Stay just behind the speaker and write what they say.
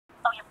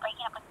Oh, you're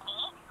breaking up with me?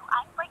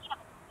 I'm breaking up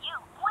with you.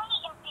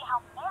 Wait and see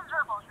how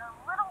miserable your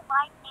little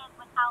life is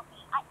without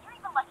me. You're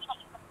even lucky that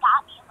you even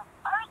got me in the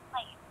first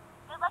place.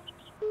 You're lucky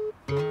people.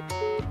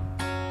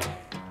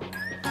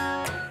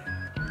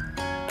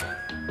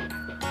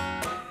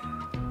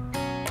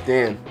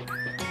 Dan,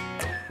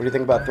 what do you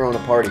think about throwing a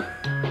party?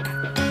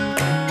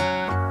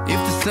 If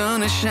the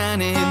sun is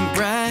shining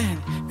bright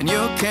and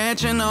you're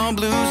catching all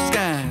blue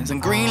skies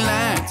and green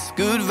lights,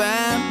 good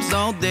vibes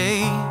all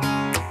day.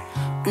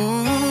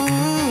 Ooh,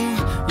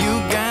 you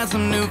got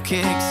some new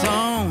kicks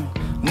on,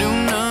 new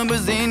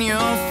numbers in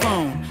your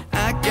phone.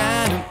 I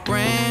got a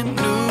brand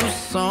new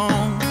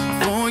song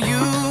for you.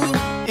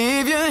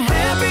 If you're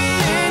happy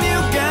and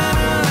you got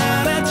a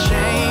lot of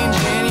change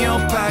in your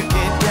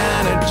pocket,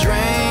 got a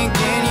drink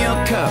in your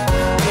cup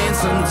and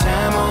some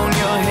time on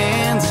your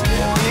hands.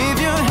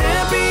 If you're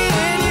happy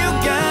and you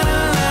got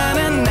a lot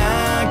of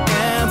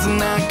knockouts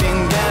knocking,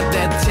 got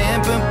that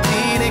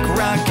Tempur-Pedic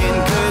rocking,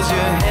 'cause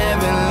you're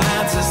having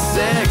lots of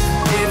sex.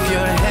 If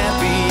you're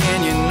happy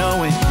and you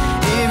know it,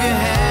 if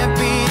you're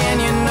happy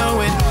and you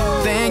know it,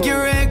 thank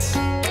your ex.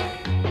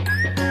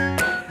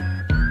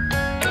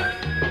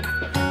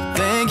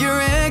 Thank your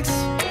ex.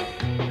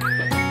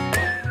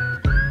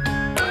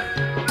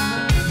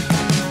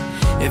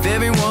 If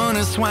everyone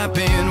is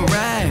swiping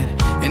right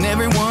and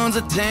everyone's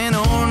a 10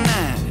 or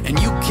 9 and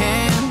you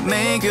can't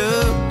make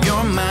up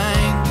your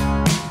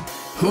mind,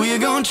 who you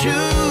gonna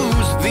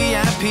choose?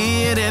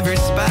 VIP at every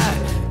spot.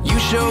 You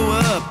show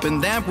up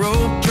and that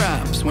rope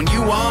drops. When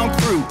you walk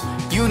through,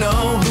 you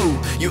know who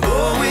you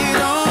owe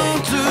it all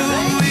to.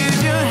 If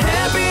you're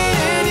happy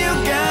and you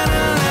got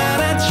a lot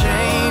of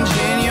change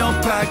in your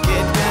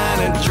pocket, got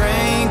a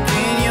drink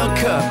in your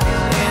cup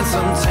and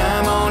some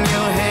time on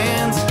your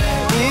hands.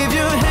 If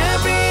you're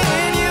happy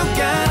and you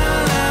got a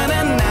lot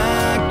of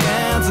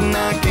knockouts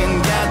knocking,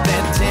 got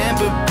that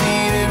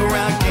Tempur-Pedic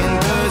rocking,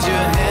 'cause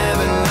you're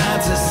having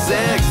lots of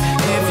sex.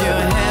 If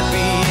you're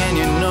happy and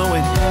you know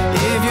it,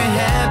 if you're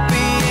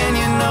happy and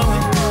you know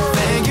it,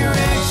 thank your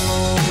ex.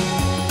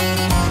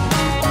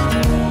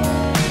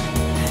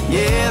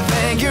 Yeah,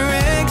 thank your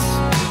ex.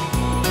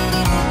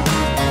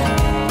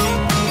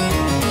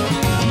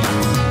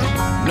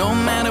 No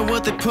matter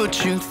what they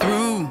put you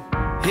through,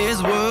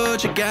 here's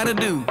what you gotta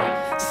do.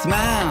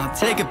 Smile,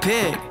 take a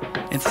pic,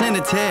 and send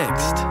a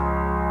text.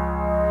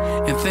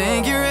 And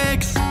thank your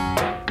ex.